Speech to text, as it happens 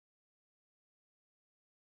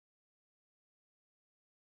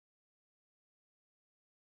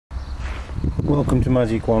Welcome to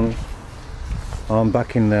Magic Wands. I'm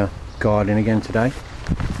back in the garden again today.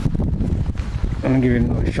 I'm going to give it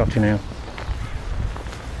another shot now.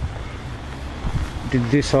 Did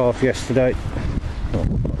this half yesterday. No,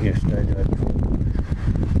 not yesterday, the day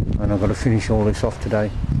before. And I've got to finish all this off today.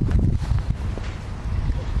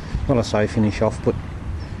 Well, I say finish off, but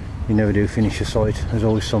you never do finish a site. There's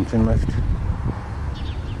always something left.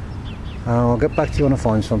 I'll get back to you when I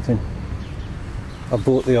find something. I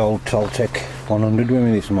bought the old Toltec 100 with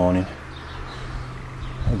me this morning.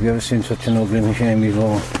 Have you ever seen such an ugly machine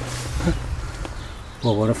before?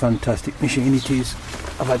 Well, what a fantastic machine it is.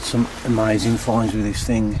 I've had some amazing finds with this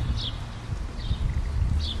thing.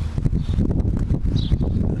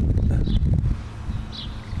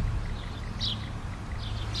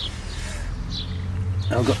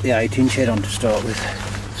 I've got the 8-inch head on to start with,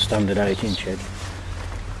 standard 8-inch head.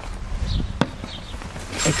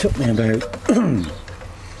 It took me about,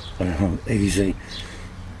 I don't know, easy,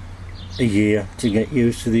 a year to get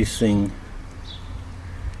used to this thing.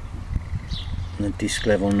 The disc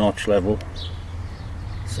level, notch level,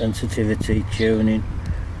 sensitivity, tuning.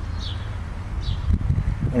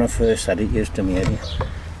 When I first had it, used to me head,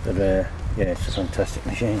 but yeah, it's a fantastic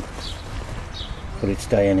machine for its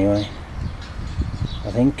day anyway.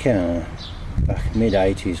 I think back mid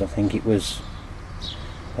 80s, I think it was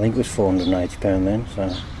 £480 then, so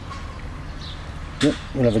yep,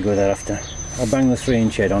 we'll have a go with that after. I'll bang the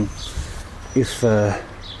 3-inch head on if I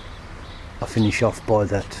finish off by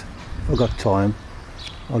that. If I've got time,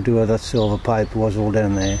 I'll do where that silver pipe was all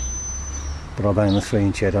down there, but I'll bang the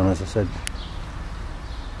 3-inch head on, as I said.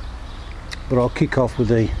 But I'll kick off with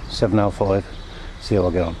the 705, see how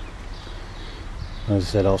I get on. As I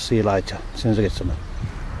said, I'll see you later as soon as I get something.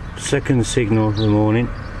 Second signal of the morning.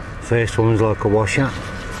 First one's like a washer.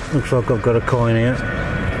 Looks like I've got a coin here.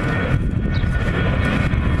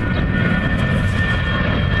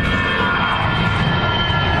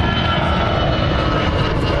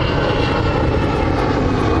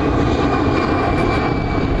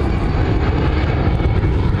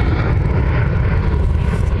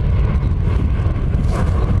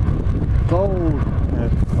 Gold!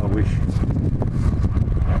 I wish.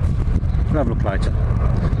 We'll have a look later.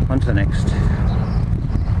 On to the next.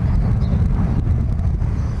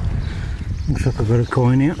 Looks like I've got a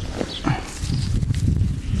coin here.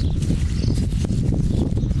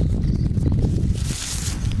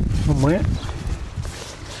 Somewhere.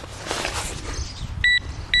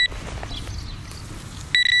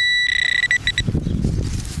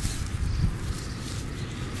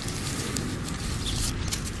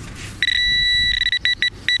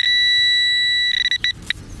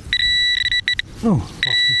 Oh, lost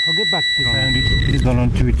it. I'll get back to you. Found it. It's gone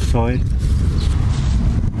onto its side.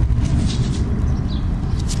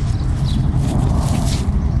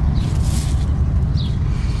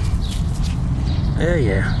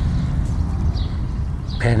 Yeah.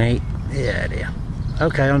 Penny. Yeah, dear.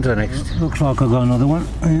 Okay, on to the next. Looks like I've got another one.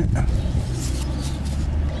 Yeah.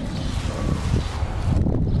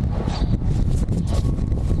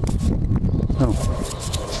 Oh.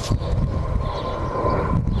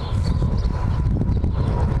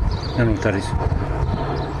 I don't know what that is.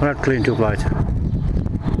 I'll have to clean it up later.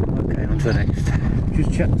 Okay, on to the next.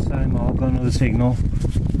 Just check the same hole, got another signal.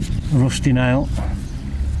 A rusty nail.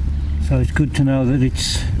 So it's good to know that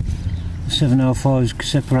it's 705's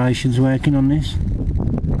separation's working on this.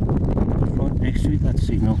 Right next to it, that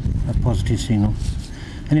signal, that positive signal.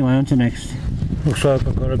 Anyway, on to next. Looks like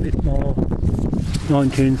I've got a bit more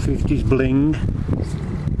 1950s bling.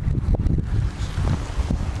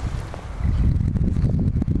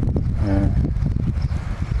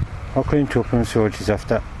 I'll clean it up and see what it is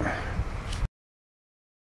after.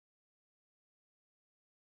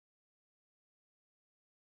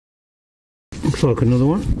 Looks like another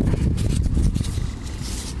one.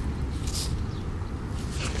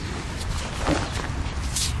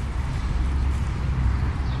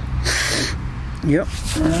 Yep,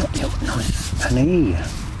 yep, nice penny.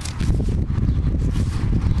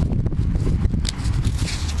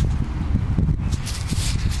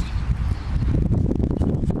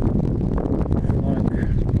 Like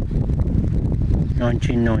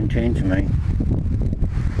 1919 to me.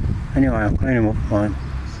 Anyway, I'll clean them up fine.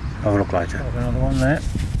 Have a look later. Have another one there.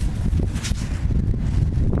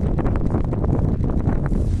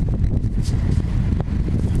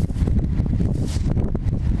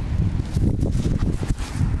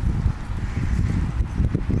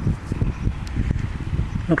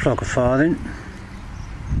 Looks like a farthing.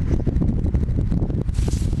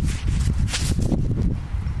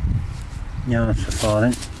 Yeah, that's a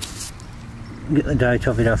farthing. Get the date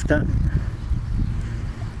of it after.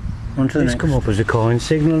 On to the next. It's come up as a coin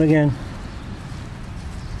signal again.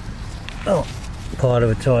 Oh, part of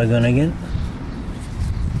a tie gun again.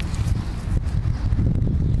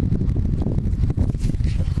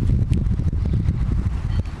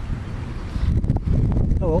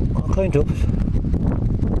 Oh well, I'll clean it up.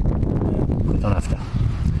 Put it on after.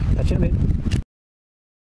 Catch you in a bit.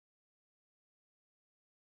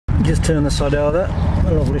 Just turn the side out of that.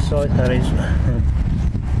 A lovely sight that is.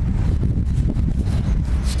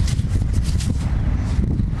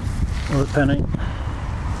 Another penny.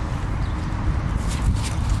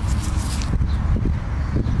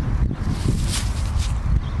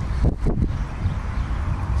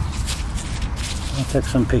 I'll take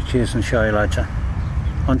some pictures and show you later.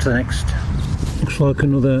 On to the next. Looks like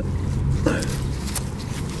another.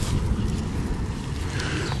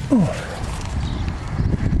 Oh.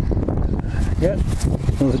 Yeah,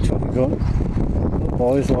 another chocolate gun. The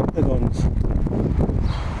boys like the guns.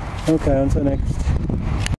 Okay, on to the next.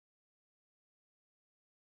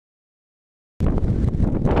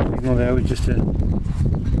 Signal there was just a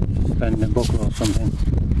suspended buckle or something.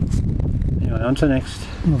 Anyway, on to the next.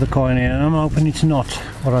 Another coin here, and I'm hoping it's not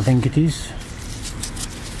what I think it is.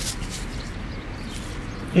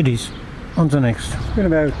 It is. On to the next. It's been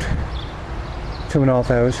about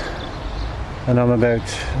 2.5 hours, and I'm about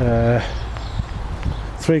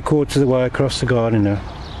 3/4 of the way across the garden now.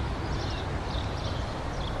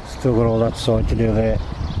 Still got all that side to do there,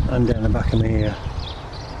 and down the back of me here.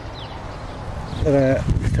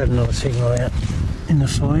 Just had another signal there in the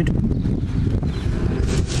side.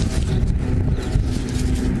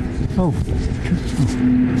 Oh.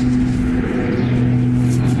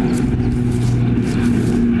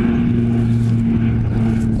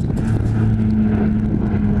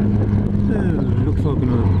 Looks like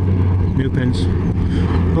another new pens.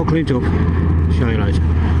 All cleaned up. Show you later.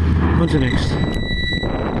 On to the next.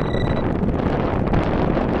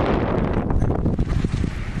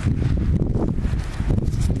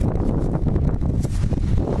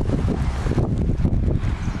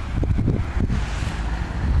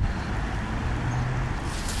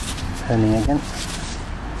 Penny again.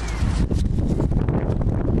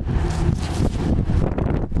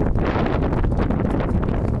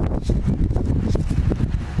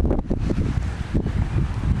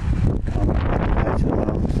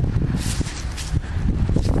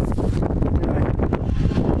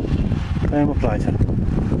 Clean up later.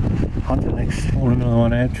 On to the next. Pull another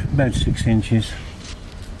one out, about 6 inches.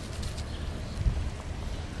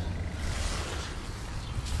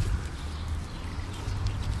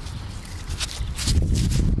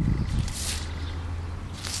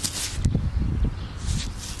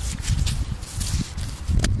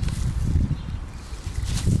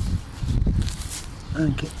 I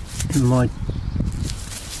think it might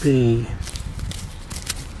be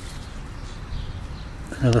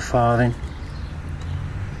another farthing.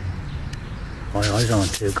 My eyes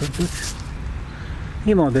aren't too good, but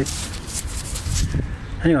you might be.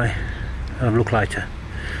 Anyway, I'll have a look later.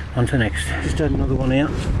 On to the next. Just had another one here.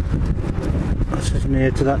 That's as near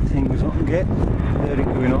to that thing as I can get. There it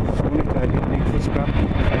going off. I wonder if I didn't need for scrap.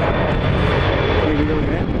 Here we go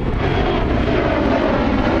again.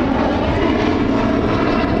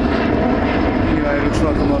 Anyway, it looks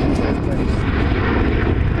like a modern safe place.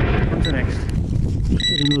 On to the next.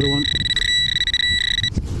 Get another one.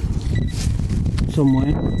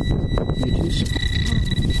 Somewhere. It is.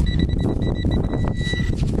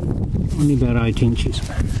 Only about 8 inches.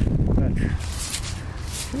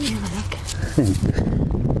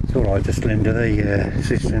 It's alright, just lend to the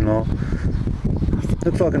sister-in-law.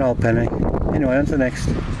 Looks like an old penny. Anyway, on to the next.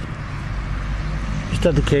 Just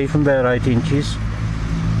had the key from about 8 inches.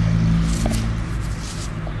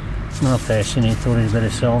 Not facing it, thought he'd better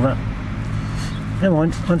sell that. Never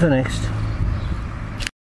mind, on to the next.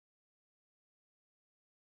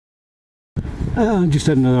 Just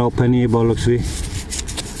had another old penny here by the looks of it.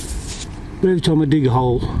 But every time I dig a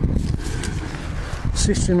hole,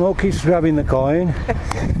 sister-in-law keeps grabbing the coin.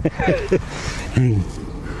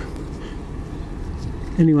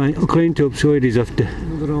 Anyway, I'll clean it up so it is after.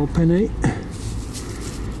 Another old penny.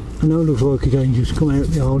 I know it looks like it ain't just come out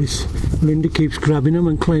of the hole. Linda keeps grabbing them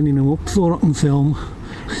and cleaning them up before I can film.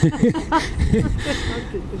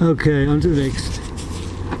 Okay, on to the next.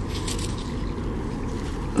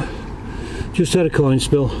 Just had a coin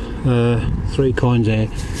spill. 3 coins there.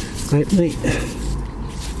 Let me.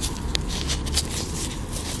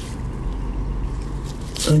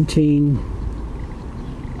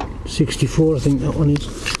 1964, I think that one is.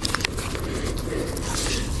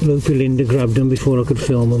 Loopy Linda grabbed them before I could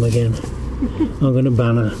film them again. I'm going to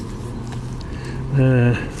ban her.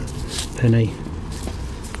 Penny.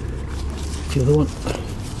 That's the other one.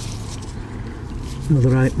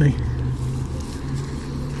 Another halfpenny.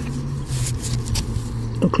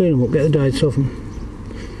 I'll clean them up, get the dates off them.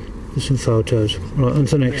 There's some photos. Right, on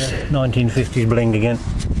to the next. 1950s bling again.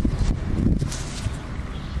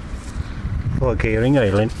 Quite a keyring,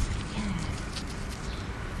 eh, Lynn?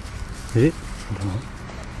 Is it? I don't know.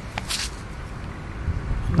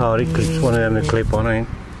 Oh, it clips one of them to clip on, eh?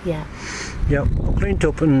 Yeah. Yep, I'll clean it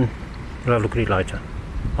up and we'll have a look at it later.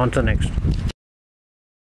 On to the next.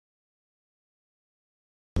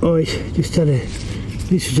 Right, just had a...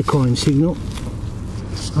 This is a coin signal.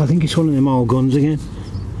 I think it's one of them old guns again.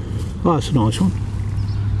 Oh, that's a nice one.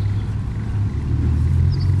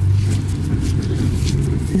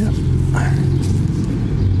 Yeah.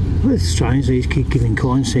 Well, it's strange these keep giving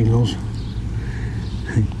coin signals.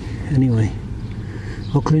 Anyway,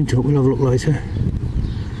 I'll clean it up, we'll have a look later.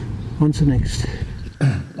 On to the next.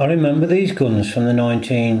 I remember these guns from the late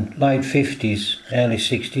 50s, early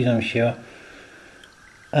 60s I'm sure.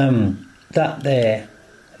 That there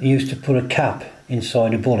used to put a cap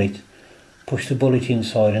inside a bullet, push the bullet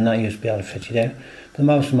inside, and that used to be able to fetch it out. But the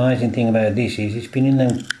most amazing thing about this is it's been in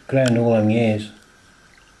the ground all them years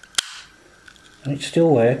and it still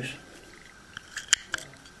works.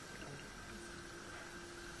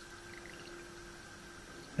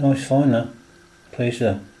 Nice find that, please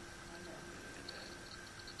though.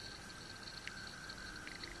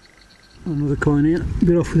 Another coin here, a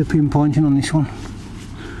bit off with the pinpointing on this one.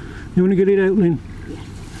 You want to get it out, Lynn?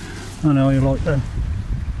 I know you like them.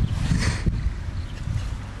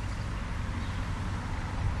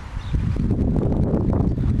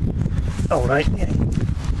 Alright, yeah.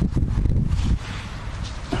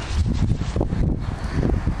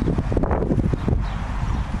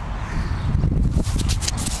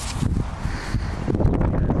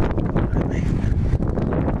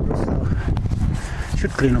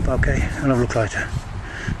 Should clean up okay. I'll have a look later.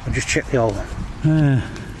 I'll just check the hole.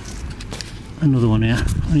 Another one here,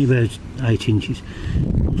 only about 8 inches.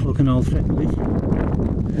 Looks like an old thread a bit.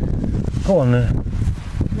 Go on there.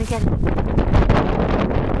 Again.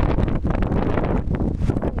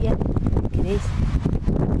 Oh, yeah, it is.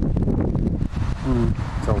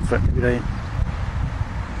 It's old thread to be doing.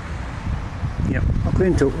 Yep, I'll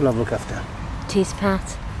clean it up, we'll have a look after. Cheers,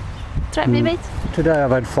 Pat. Threat me a bit? Today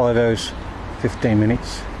I've had 5 hours, 15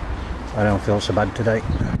 minutes. I don't feel so bad today.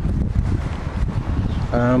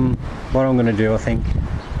 What I'm going to do, I think,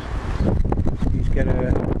 is get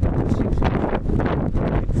a 6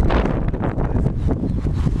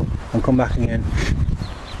 and come back again.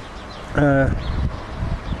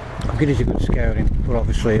 I'll get it a good scouring, but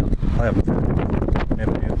obviously I haven't found it,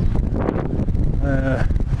 never do.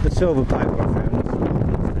 The silver paper I found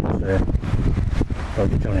is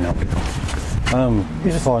probably telling out.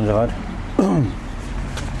 These are finds I've had.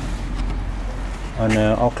 And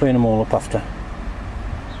I'll clean them all up after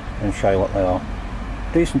and show you what they are.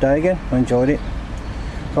 Decent day again, I enjoyed it.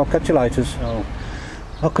 So I'll catch you later. So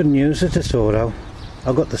I couldn't use it at all though.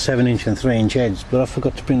 I got the 7-inch and 3-inch heads, but I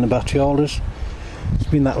forgot to bring the battery holders. It's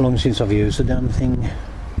been that long since I've used the damn thing.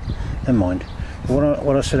 Never mind. But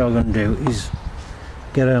what I said I was going to do is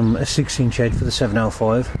get a 6-inch head for the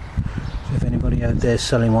 705. So if anybody out there is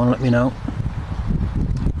selling one, let me know.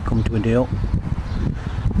 Come to a deal.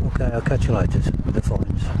 Okay, I'll catch you later with the find.